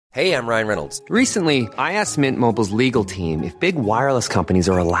Hey, I'm Ryan Reynolds. Recently, I asked Mint Mobile's legal team if big wireless companies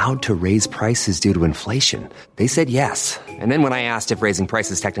are allowed to raise prices due to inflation. They said yes. And then when I asked if raising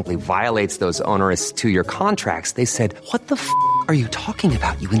prices technically violates those onerous two-year contracts, they said, "What the f*** are you talking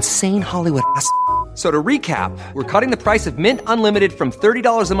about, you insane Hollywood ass?" So to recap, we're cutting the price of Mint Unlimited from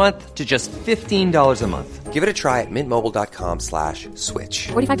 $30 a month to just $15 a month. Give it a try at mintmobile.com/switch.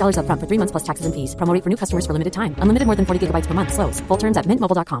 $45 up front for 3 months plus taxes and fees. Promo rate for new customers for limited time. Unlimited more than 40 gigabytes per month. Slows full terms at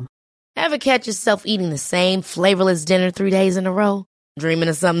mintmobile.com. Ever catch yourself eating the same flavorless dinner 3 days in a row? Dreaming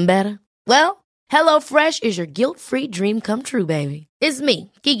of something better? Well, HelloFresh is your guilt-free dream come true, baby. It's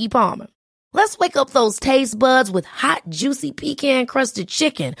me, Keke Palmer. Let's wake up those taste buds with hot, juicy pecan-crusted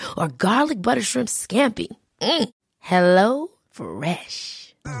chicken or garlic butter shrimp scampi. Hello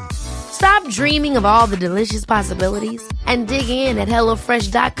Fresh. Stop dreaming of all the delicious possibilities and dig in at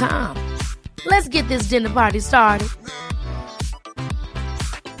HelloFresh.com. Let's get this dinner party started.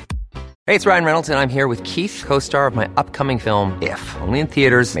 Hey, it's Ryan Reynolds, and I'm here with Keith, co-star of my upcoming film, If, only in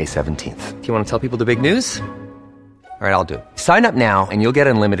theaters May 17th. Do you want to tell people the big news? All right, I'll do it. Sign up now and you'll get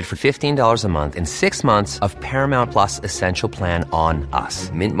unlimited for $15 a month and 6 months of Paramount Plus Essential Plan on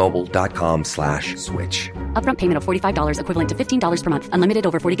us. mintmobile.com/switch. Upfront payment of $45 equivalent to $15 per month. Unlimited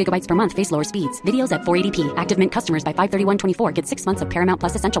over 40 gigabytes per month. Face lower speeds. Videos at 480p. Active Mint customers by 531.24 get 6 months of Paramount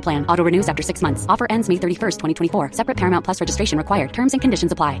Plus Essential Plan. Auto renews after 6 months. Offer ends May 31st, 2024. Separate Paramount Plus registration required. Terms and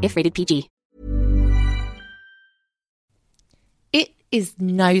conditions apply if rated PG. It is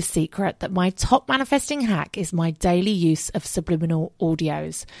no secret that my top manifesting hack is my daily use of subliminal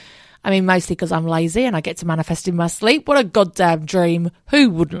audios. I mean, mostly because I'm lazy and I get to manifest in my sleep. What a goddamn dream. Who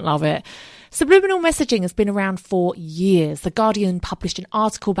wouldn't love it? Subliminal messaging has been around for years. The Guardian published an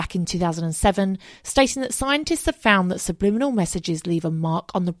article back in 2007 stating that scientists have found that subliminal messages leave a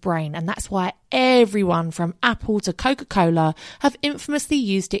mark on the brain, and that's why everyone from Apple to Coca-Cola have infamously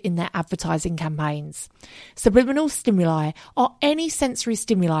used it in their advertising campaigns. Subliminal stimuli are any sensory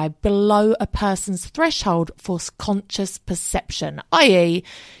stimuli below a person's threshold for conscious perception, i.e.,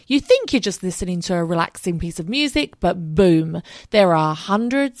 you think you're just listening to a relaxing piece of music, but boom, there are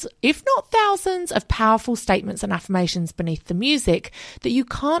hundreds, if not thousands, of powerful statements and affirmations beneath the music that you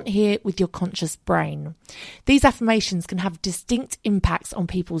can't hear with your conscious brain. These affirmations can have distinct impacts on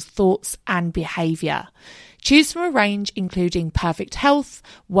people's thoughts and behaviour. Choose from a range including perfect health,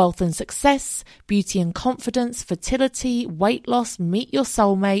 wealth and success, beauty and confidence, fertility, weight loss, meet your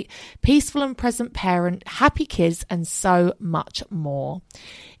soulmate, peaceful and present parent, happy kids, and so much more.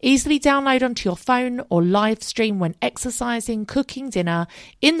 Easily download onto your phone or live stream when exercising, cooking dinner,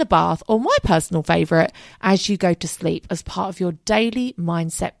 in the bath, or my personal favourite, as you go to sleep as part of your daily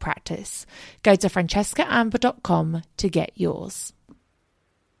mindset practice. Go to francescaamber.com to get yours.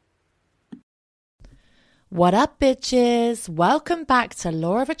 What up, bitches? Welcome back to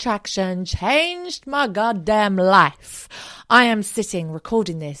Law of Attraction Changed My Goddamn Life. I am sitting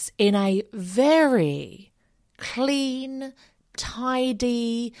recording this in a very clean,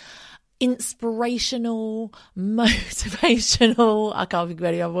 tidy, inspirational, motivational, I can't think of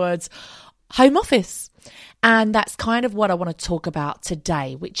any other words, home office. And that's kind of what I want to talk about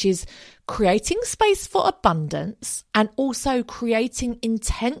today, which is creating space for abundance and also creating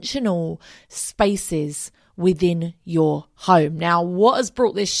intentional spaces within your home. Now, what has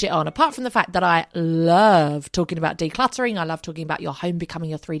brought this shit on? Apart from the fact that I love talking about decluttering, I love talking about your home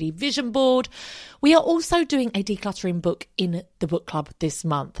becoming your 3D vision board. We are also doing a decluttering book in the book club this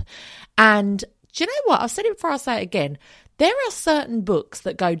month. And do you know what? I've said it before, I'll say it again. There are certain books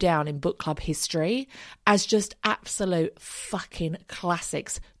that go down in book club history as just absolute fucking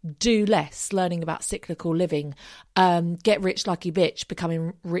classics. Do Less, learning about cyclical living, Get Rich Lucky Bitch,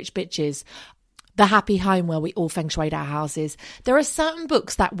 becoming rich bitches, The Happy Home, where we all feng shuied our houses. There are certain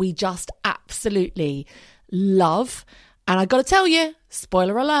books that we just absolutely love. And I got to tell you,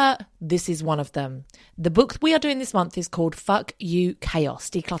 spoiler alert, this is one of them. The book we are doing this month is called Fuck You Chaos.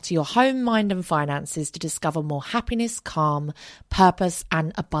 Declutter your home, mind and finances to discover more happiness, calm, purpose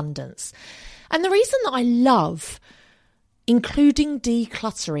and abundance. And the reason that I love including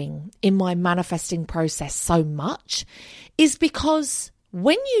decluttering in my manifesting process so much is because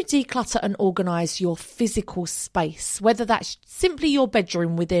when you declutter and organise your physical space, whether that's simply your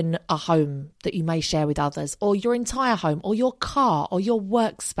bedroom within a home that you may share with others, or your entire home, or your car, or your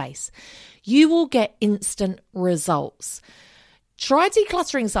workspace, you will get instant results. Try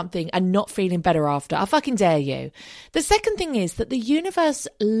decluttering something and not feeling better after. I fucking dare you. The second thing is that the universe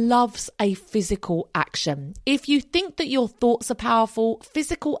loves a physical action. If you think that your thoughts are powerful,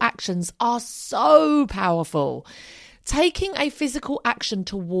 physical actions are so powerful. Taking a physical action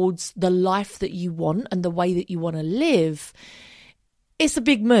towards the life that you want and the way that you want to live It's a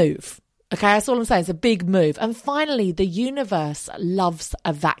big move. Okay, that's all I'm saying. It's a big move. And finally, the universe loves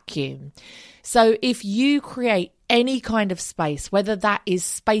a vacuum. So if you create any kind of space, whether that is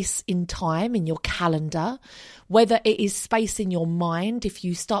space in time in your calendar, whether it is space in your mind, if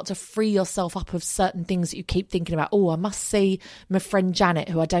you start to free yourself up of certain things that you keep thinking about, oh, I must see my friend Janet,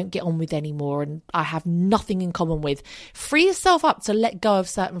 who I don't get on with anymore and I have nothing in common with. Free yourself up to let go of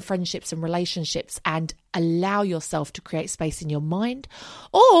certain friendships and relationships and allow yourself to create space in your mind.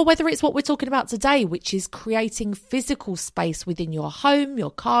 Or whether it's what we're talking about today, which is creating physical space within your home,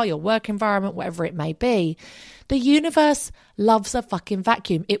 your car, your work environment, whatever it may be. The universe loves a fucking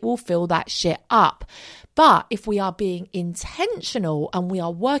vacuum. It will fill that shit up. But if we are being intentional and we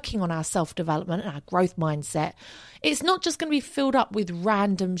are working on our self-development and our growth mindset, it's not just going to be filled up with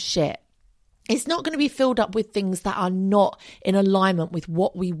random shit. It's not going to be filled up with things that are not in alignment with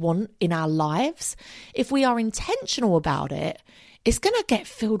what we want in our lives. If we are intentional about it, it's going to get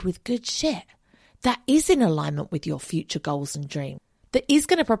filled with good shit that is in alignment with your future goals and dreams, that is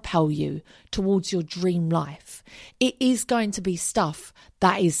going to propel you towards your dream life. It is going to be stuff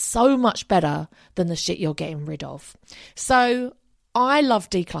that is so much better than the shit you're getting rid of. So I love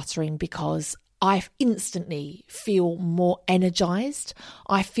decluttering because I instantly feel more energized.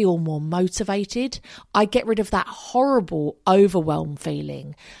 I feel more motivated. I get rid of that horrible overwhelm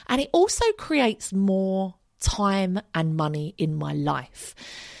feeling. And it also creates more time and money in my life.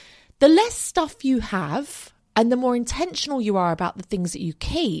 The less stuff you have and the more intentional you are about the things that you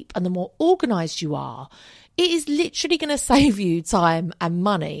keep and the more organized you are, it is literally going to save you time and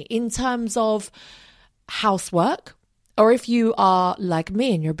money in terms of housework. Or if you are like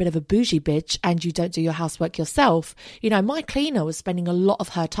me and you're a bit of a bougie bitch and you don't do your housework yourself, you know, my cleaner was spending a lot of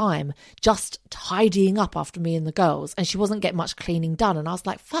her time just tidying up after me and the girls, and she wasn't getting much cleaning done. And I was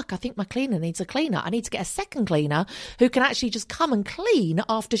like, fuck, I think my cleaner needs a cleaner. I need to get a second cleaner who can actually just come and clean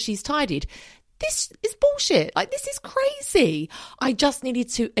after she's tidied. This is bullshit. Like, this is crazy. I just needed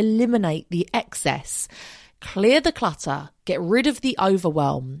to eliminate the excess, clear the clutter, get rid of the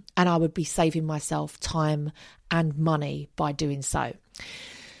overwhelm, and I would be saving myself time and money by doing so.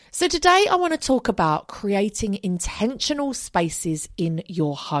 So today I want to talk about creating intentional spaces in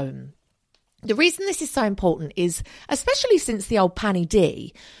your home. The reason this is so important is, especially since the old Panny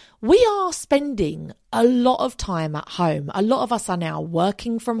D, we are spending a lot of time at home. A lot of us are now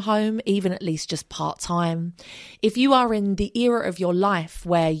working from home, even at least just part-time. If you are in the era of your life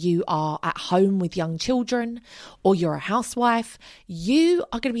where you are at home with young children or you're a housewife, you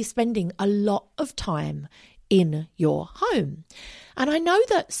are going to be spending a lot of time in your home. And I know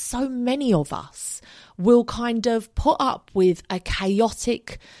that so many of us will kind of put up with a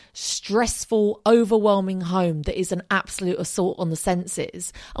chaotic, stressful, overwhelming home that is an absolute assault on the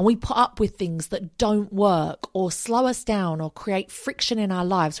senses. And we put up with things that don't work or slow us down or create friction in our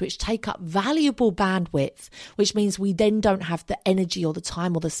lives, which take up valuable bandwidth, which means we then don't have the energy or the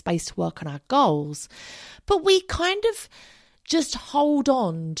time or the space to work on our goals. But we kind of just hold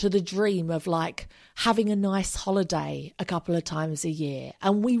on to the dream of like having a nice holiday a couple of times a year.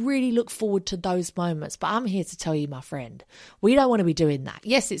 And we really look forward to those moments. But I'm here to tell you, my friend, we don't want to be doing that.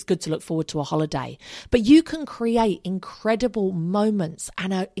 Yes, it's good to look forward to a holiday, but you can create incredible moments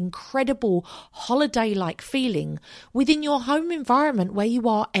and an incredible holiday-like feeling within your home environment where you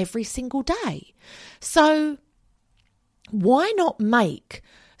are every single day. So why not make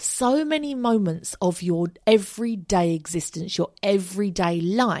so many moments of your everyday existence, your everyday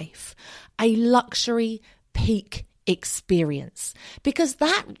life, a luxury peak experience? Because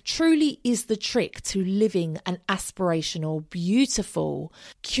that truly is the trick to living an aspirational, beautiful,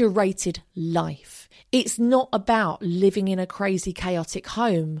 curated life. It's not about living in a crazy, chaotic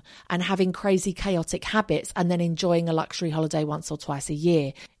home and having crazy, chaotic habits and then enjoying a luxury holiday once or twice a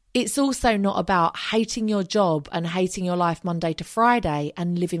year. It's also not about hating your job and hating your life Monday to Friday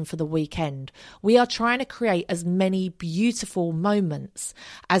and living for the weekend. We are trying to create as many beautiful moments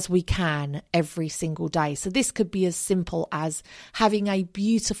as we can every single day. So this could be as simple as having a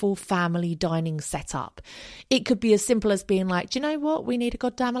beautiful family dining setup. It could be as simple as being like, do you know what? We need a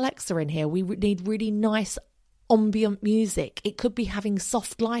goddamn Alexa in here. We need really nice ambient music. It could be having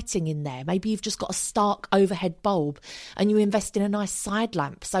soft lighting in there. Maybe you've just got a stark overhead bulb and you invest in a nice side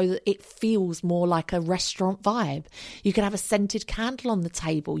lamp so that it feels more like a restaurant vibe. You could have a scented candle on the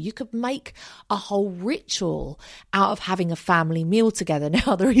table. You could make a whole ritual out of having a family meal together.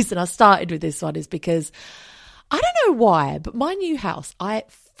 Now, the reason I started with this one is because I don't know why, but my new house, I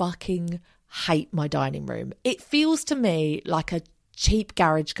fucking hate my dining room. It feels to me like a cheap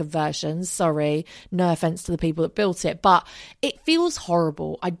garage conversions. Sorry, no offense to the people that built it, but it feels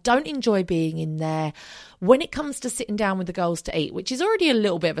horrible. I don't enjoy being in there. When it comes to sitting down with the girls to eat, which is already a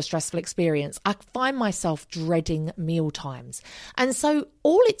little bit of a stressful experience, I find myself dreading meal times. And so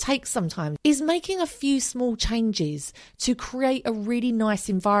all it takes sometimes is making a few small changes to create a really nice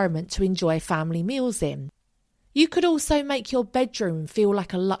environment to enjoy family meals in. You could also make your bedroom feel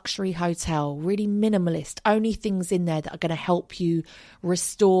like a luxury hotel, really minimalist, only things in there that are going to help you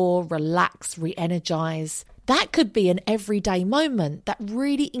restore, relax, re-energize. That could be an everyday moment that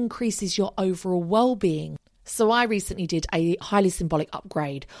really increases your overall well-being. So I recently did a highly symbolic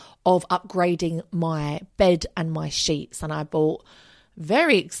upgrade of upgrading my bed and my sheets, and I bought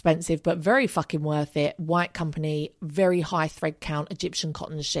very expensive but very fucking worth it White Company, very high thread count Egyptian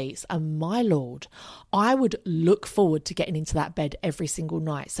cotton sheets. And my lord, I would look forward to getting into that bed every single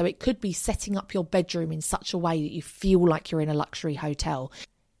night. So it could be setting up your bedroom in such a way that you feel like you're in a luxury hotel.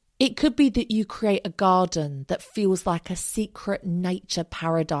 It could be that you create a garden that feels like a secret nature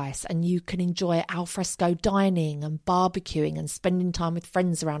paradise and you can enjoy alfresco dining and barbecuing and spending time with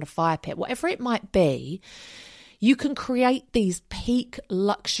friends around a fire pit. Whatever it might be, you can create these peak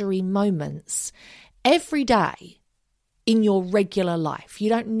luxury moments every day in your regular life. You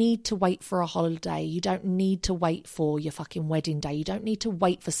don't need to wait for a holiday. You don't need to wait for your fucking wedding day. You don't need to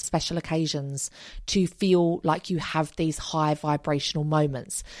wait for special occasions to feel like you have these high vibrational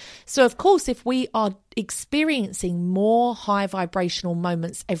moments. So of course, if we are experiencing more high vibrational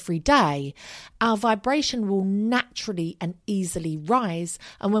moments every day, our vibration will naturally and easily rise.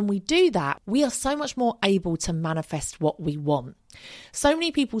 And when we do that, we are so much more able to manifest what we want. So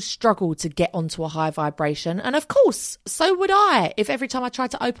many people struggle to get onto a high vibration. And of course, so would I. If every time I try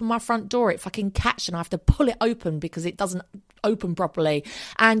to open my front door, it fucking catches and I have to pull it open because it doesn't open properly.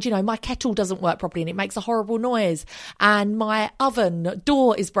 And, you know, my kettle doesn't work properly and it makes a horrible noise. And my oven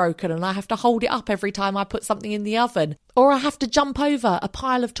door is broken and I have to hold it up every time I put something in the oven. Or I have to jump over a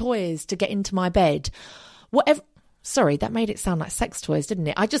pile of toys to get into my bed. Whatever. Sorry, that made it sound like sex toys, didn't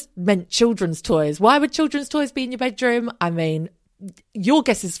it? I just meant children's toys. Why would children's toys be in your bedroom? I mean, your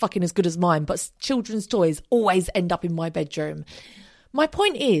guess is fucking as good as mine, but children's toys always end up in my bedroom. My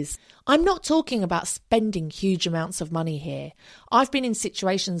point is, I'm not talking about spending huge amounts of money here. I've been in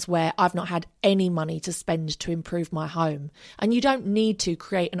situations where I've not had any money to spend to improve my home. And you don't need to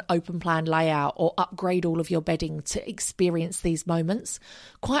create an open plan layout or upgrade all of your bedding to experience these moments.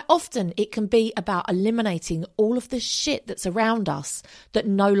 Quite often it can be about eliminating all of the shit that's around us that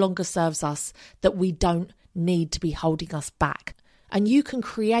no longer serves us, that we don't need to be holding us back. And you can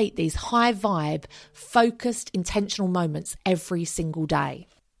create these high vibe, focused, intentional moments every single day.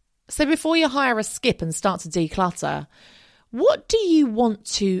 So before you hire a skip and start to declutter, what do you want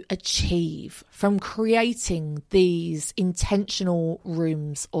to achieve from creating these intentional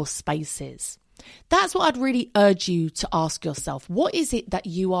rooms or spaces? That's what I'd really urge you to ask yourself. What is it that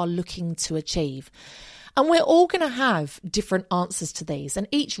you are looking to achieve? And we're all going to have different answers to these. And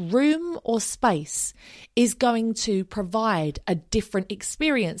each room or space is going to provide a different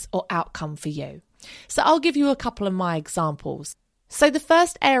experience or outcome for you. So I'll give you a couple of my examples. So the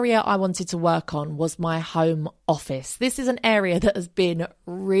first area I wanted to work on was my home office. This is an area that has been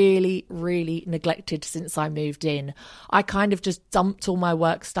really, really neglected since I moved in. I kind of just dumped all my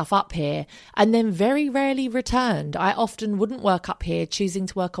work stuff up here and then very rarely returned. I often wouldn't work up here, choosing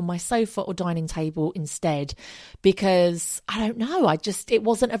to work on my sofa or dining table instead because, I don't know, it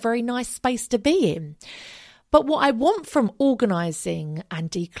wasn't a very nice space to be in. But what I want from organising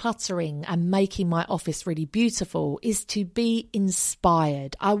and decluttering and making my office really beautiful is to be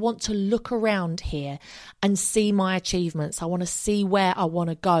inspired. I want to look around here and see my achievements. I want to see where I want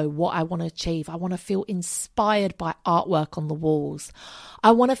to go, what I want to achieve. I want to feel inspired by artwork on the walls.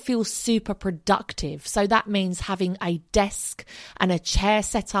 I want to feel super productive. So that means having a desk and a chair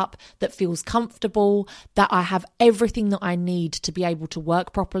set up that feels comfortable, that I have everything that I need to be able to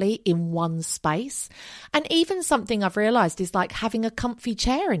work properly in one space. And even something I've realised is like having a comfy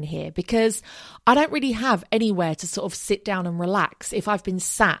chair in here, because I don't really have anywhere to sort of sit down and relax. If I've been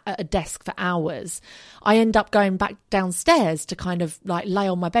sat at a desk for hours, I end up going back downstairs to kind of like lay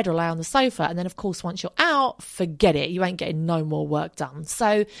on my bed or lay on the sofa. And then of course, once you're out, forget it. You ain't getting no more work done.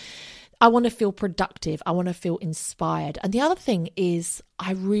 So I want to feel productive. I want to feel inspired. And the other thing is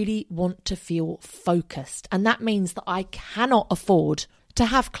I really want to feel focused. And that means that I cannot afford to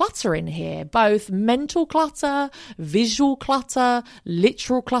have clutter in here, both mental clutter, visual clutter,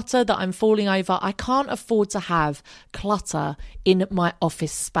 literal clutter that I'm falling over. I can't afford to have clutter in my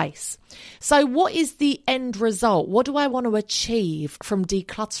office space. So what is the end result? What do I want to achieve from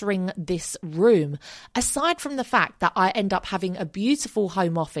decluttering this room? Aside from the fact that I end up having a beautiful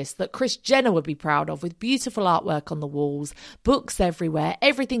home office that Kris Jenner would be proud of, with beautiful artwork on the walls, books everywhere,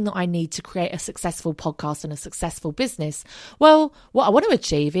 everything that I need to create a successful podcast and a successful business. Well, what I want to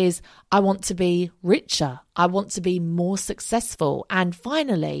achieve is I want to be richer. I want to be more successful. And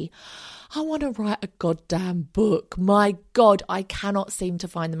finally, I want to write a goddamn book. My God, I cannot seem to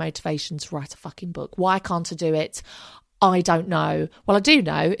find the motivation to write a fucking book. Why can't I do it? I don't know. Well, I do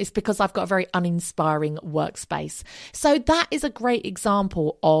know. It's because I've got a very uninspiring workspace. So that is a great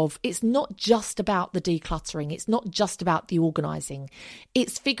example of, it's not just about the decluttering. It's not just about the organising.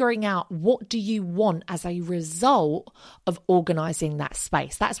 It's figuring out, what do you want as a result of organising that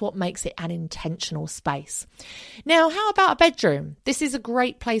space? That's what makes it an intentional space. Now, how about a bedroom? This is a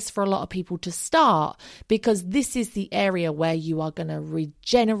great place for a lot of people to start, because this is the area where you are going to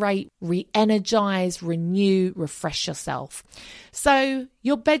regenerate, re-energize, renew, refresh yourself. So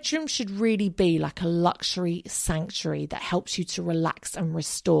your bedroom should really be like a luxury sanctuary that helps you to relax and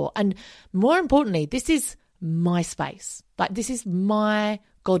restore. And more importantly, this is my space. Like, this is my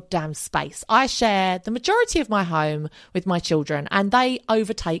goddamn space. I share the majority of my home with my children, and they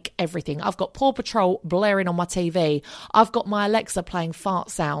overtake everything. I've got Paw Patrol blaring on my TV. I've got my Alexa playing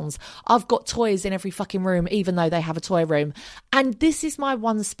fart sounds. I've got toys in every fucking room, even though they have a toy room. And this is my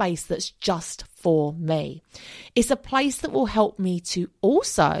one space that's just for me. It's a place that will help me to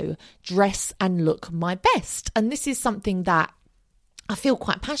also dress and look my best. And this is something that I feel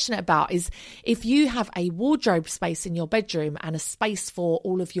quite passionate about, is if you have a wardrobe space in your bedroom and a space for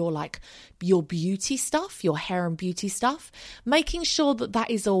all of your your beauty stuff, your hair and beauty stuff, making sure that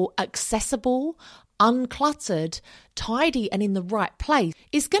that is all accessible, uncluttered, tidy and in the right place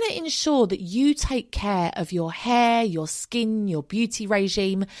is going to ensure that you take care of your hair, your skin, your beauty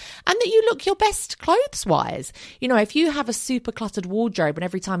regime, and that you look your best clothes wise. You know, if you have a super cluttered wardrobe and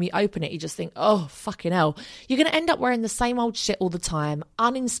every time you open it, you just think, oh, fucking hell, you're going to end up wearing the same old shit all the time,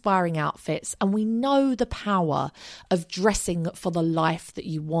 uninspiring outfits. And we know the power of dressing for the life that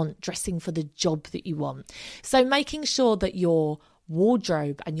you want, dressing for the job that you want. So making sure that your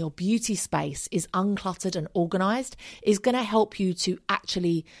wardrobe and your beauty space is uncluttered and organized is going to help you to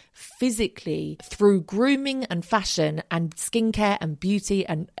actually physically, through grooming and fashion and skincare and beauty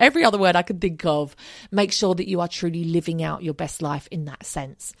and every other word I can think of, make sure that you are truly living out your best life in that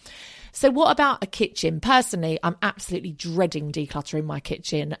sense. So what about a kitchen? Personally, I'm absolutely dreading decluttering my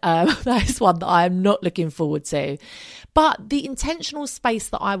kitchen. That is one that I am not looking forward to. But the intentional space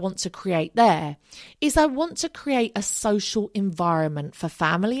that I want to create there is I want to create a social environment for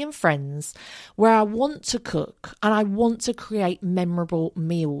family and friends where I want to cook and I want to create memorable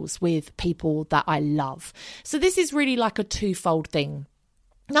meals with people that I love. So this is really like a twofold thing.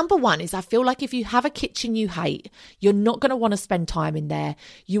 Number one is I feel like if you have a kitchen you hate, you're not going to want to spend time in there.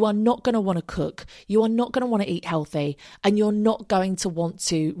 You are not going to want to cook. You are not going to want to eat healthy, and you're not going to want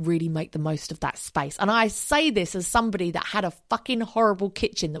to really make the most of that space. And I say this as somebody that had a fucking horrible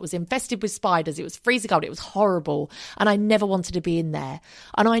kitchen that was infested with spiders. It was freezing cold. It was horrible. And I never wanted to be in there.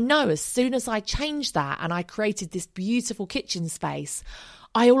 And I know as soon as I changed that and I created this beautiful kitchen space,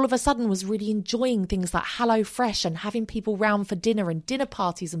 I all of a sudden was really enjoying things like HelloFresh and having people round for dinner and dinner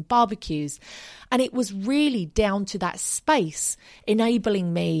parties and barbecues. And it was really down to that space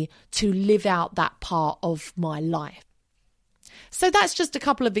enabling me to live out that part of my life. So that's just a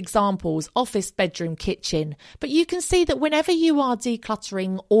couple of examples, office, bedroom, kitchen. But you can see that whenever you are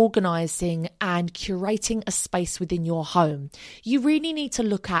decluttering, organising and curating a space within your home, you really need to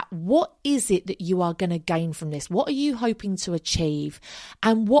look at what is it that you are going to gain from this? What are you hoping to achieve?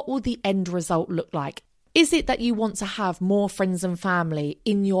 And what will the end result look like? Is it that you want to have more friends and family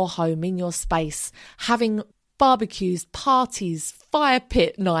in your home, in your space, having barbecues, parties, fire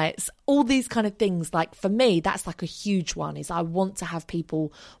pit nights, all these kind of things? Like for me, that's like a huge one, is I want to have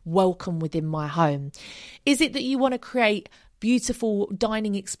people welcome within my home. Is it that you want to create beautiful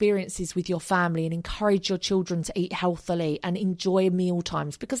dining experiences with your family and encourage your children to eat healthily and enjoy meal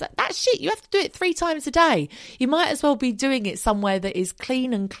times? Because that shit, you have to do it 3 times a day. You might as well be doing it somewhere that is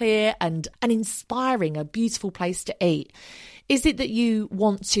clean and clear and inspiring, a beautiful place to eat. Is it that you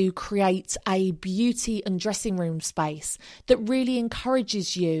want to create a beauty and dressing room space that really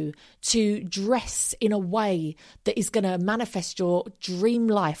encourages you to dress in a way that is going to manifest your dream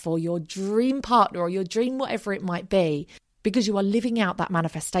life or your dream partner or your dream whatever it might be, because you are living out that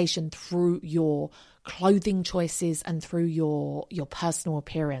manifestation through your clothing choices and through your personal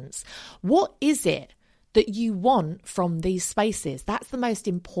appearance. What is it that you want from these spaces? That's the most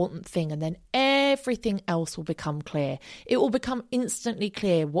important thing. And then everything else will become clear. It will become instantly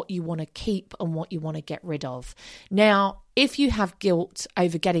clear what you want to keep and what you want to get rid of. Now, if you have guilt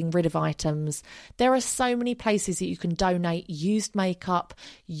over getting rid of items, there are so many places that you can donate used makeup,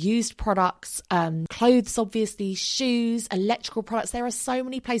 used products, clothes, obviously, shoes, electrical products. There are so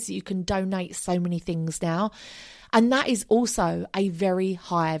many places that you can donate so many things now. And that is also a very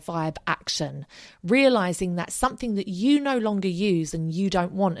high vibe action, realizing that something that you no longer use and you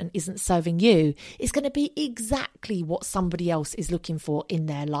don't want and isn't serving you is going to be exactly what somebody else is looking for in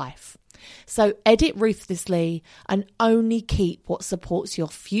their life. So edit ruthlessly and only keep what supports your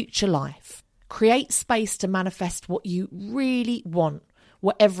future life. Create space to manifest what you really want,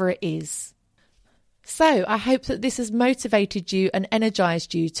 whatever it is. So I hope that this has motivated you and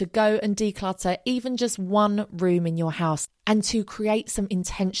energized you to go and declutter even just one room in your house and to create some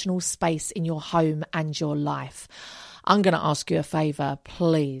intentional space in your home and your life. I'm going to ask you a favor,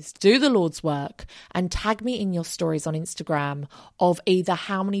 please do the Lord's work and tag me in your stories on Instagram of either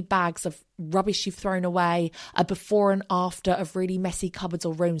how many bags of rubbish you've thrown away, a before and after of really messy cupboards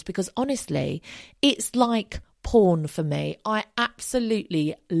or rooms, because honestly, it's like porn for me. I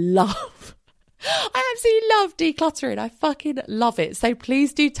absolutely love decluttering. I fucking love it. So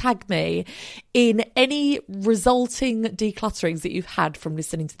please do tag me in any resulting declutterings that you've had from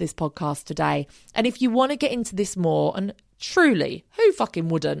listening to this podcast today. And if you want to get into this more, and truly, who fucking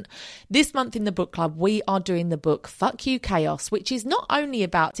wouldn't? This month in the book club, we are doing the book Fuck You Chaos, which is not only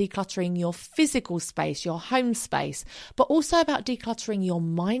about decluttering your physical space, your home space, but also about decluttering your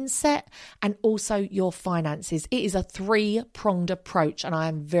mindset and also your finances. It is a 3-pronged approach, and I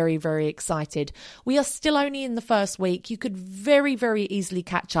am very, very excited. We are still only in the first week. You could very, very easily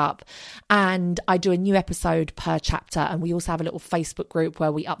catch up, and I do a new episode per chapter, and we also have a little Facebook group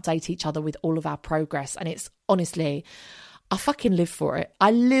where we update each other with all of our progress, and it's honestly, I fucking live for it.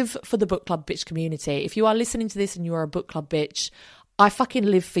 I live for the book club bitch community. If you are listening to this and you are a book club bitch, I fucking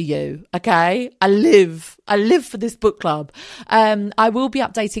live for you, okay? I live for this book club. I will be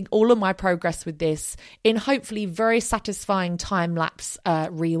updating all of my progress with this in hopefully very satisfying time-lapse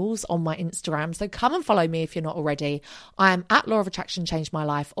reels on my Instagram. So come and follow me if you're not already. I am at Law of Attraction Changed My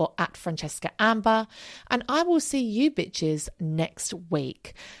Life or at Francesca Amber. And I will see you bitches next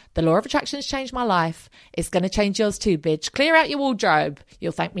week. The Law of Attraction's changed my life. It's going to change yours too, bitch. Clear out your wardrobe.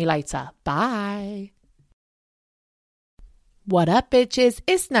 You'll thank me later. Bye. What up, bitches?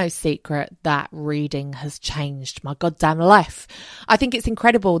 It's no secret that reading has changed my goddamn life. I think it's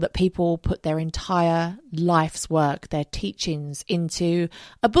incredible that people put their entire life's work, their teachings into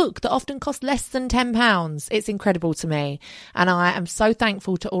a book that often costs less than £10. It's incredible to me. And I am so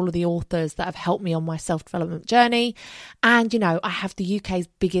thankful to all of the authors that have helped me on my self-development journey. And, you know, I have the UK's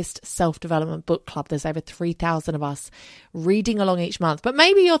biggest self-development book club. There's over 3,000 of us reading along each month. But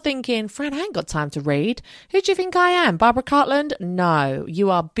maybe you're thinking, Fran, I ain't got time to read. Who do you think I am? Barbara Cartland? No,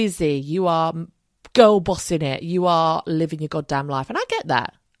 you are busy. You are girl bossing it. You are living your goddamn life. And I get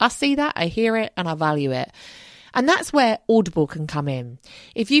that. I see that. I hear it and I value it. And that's where Audible can come in.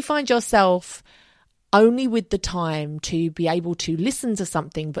 If you find yourself only with the time to be able to listen to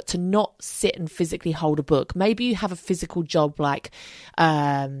something, but to not sit and physically hold a book, maybe you have a physical job like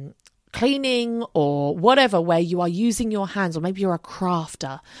cleaning or whatever, where you are using your hands, or maybe you're a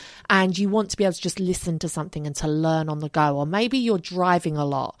crafter and you want to be able to just listen to something and to learn on the go, or maybe you're driving a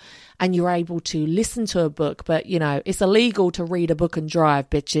lot and you're able to listen to a book, but you know, it's illegal to read a book and drive,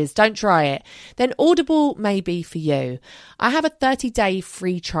 bitches. Don't try it. Then Audible may be for you. I have a 30-day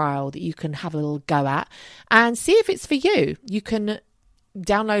free trial that you can have a little go at and see if it's for you. You can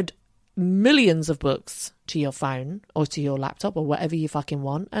download millions of books to your phone or to your laptop or whatever you fucking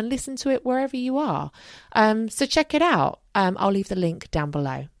want and listen to it wherever you are. So check it out. I'll leave the link down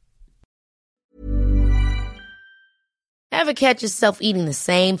below. Ever catch yourself eating the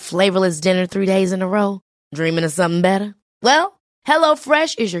same flavorless dinner 3 days in a row? Dreaming of something better? Well,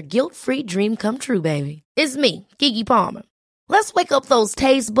 HelloFresh is your guilt-free dream come true, baby. It's me, Keke Palmer. Let's wake up those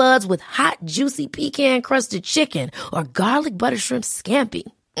taste buds with hot, juicy pecan-crusted chicken or garlic butter shrimp scampi.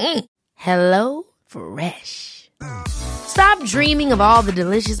 Hello Fresh. Stop dreaming of all the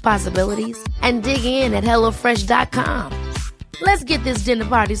delicious possibilities and dig in at HelloFresh.com. Let's get this dinner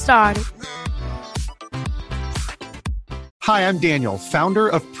party started. Hi, I'm Daniel, founder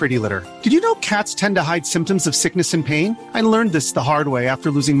of Pretty Litter. Did you know cats tend to hide symptoms of sickness and pain? I learned this the hard way after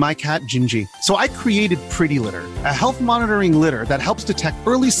losing my cat, Gingy. So I created Pretty Litter, a health monitoring litter that helps detect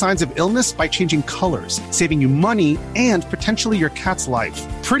early signs of illness by changing colors, saving you money and potentially your cat's life.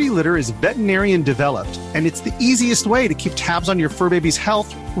 Pretty Litter is veterinarian developed, and it's the easiest way to keep tabs on your fur baby's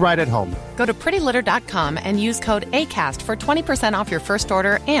health right at home. Go to prettylitter.com and use code ACAST for 20% off your first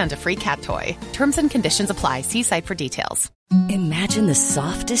order and a free cat toy. Terms and conditions apply. See site for details. Imagine the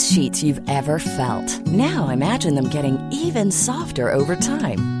softest sheets you've ever felt. Now imagine them getting even softer over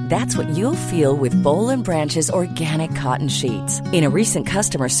time. That's what you'll feel with Boll & Branch's organic cotton sheets. In a recent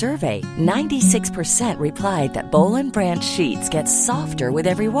customer survey, 96% replied that Boll & Branch sheets get softer with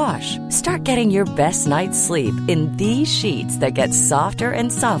every wash. Start getting your best night's sleep in these sheets that get softer and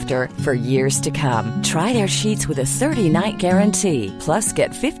softer for years to come. Try their sheets with a 30-night guarantee. Plus,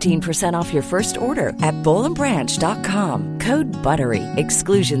 get 15% off your first order at bollandbranch.com. Code BUTTERY.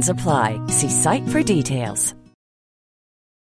 Exclusions apply. See site for details.